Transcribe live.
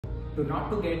not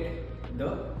to get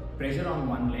the pressure on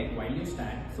one leg while you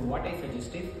stand, so what I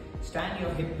suggest is stand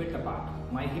your hip width apart.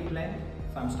 My hip length,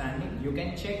 so I'm standing. You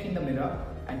can check in the mirror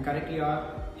and correct your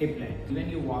hip length. When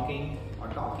you're walking or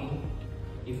talking,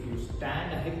 if you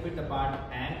stand a hip width apart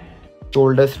and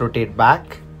shoulders rotate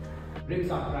back, ribs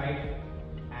upright,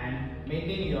 and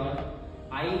maintain your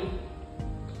eye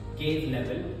gaze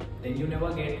level, then you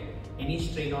never get any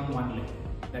strain on one leg.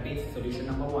 That is solution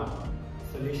number one.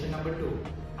 Solution number two,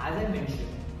 as I mentioned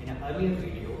in an earlier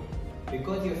video,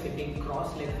 because you're sitting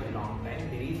cross-legged for a long time,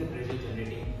 there is a pressure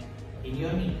generating in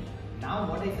your knee. Now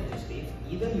what I suggest is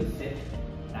either you sit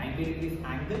 90 degrees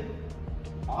angle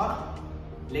or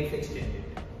legs extended,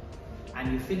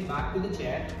 and you sit back to the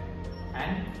chair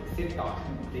and sit taut.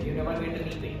 Then you never get a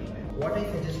knee pain. What I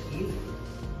suggest is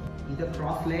either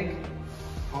cross leg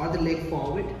or the leg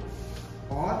forward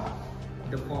or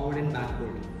the forward and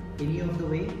backward. Any of the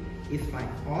way is fine.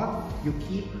 Or you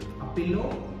keep a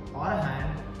pillow or a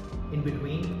hand in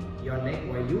between your leg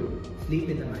while you sleep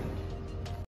in the night.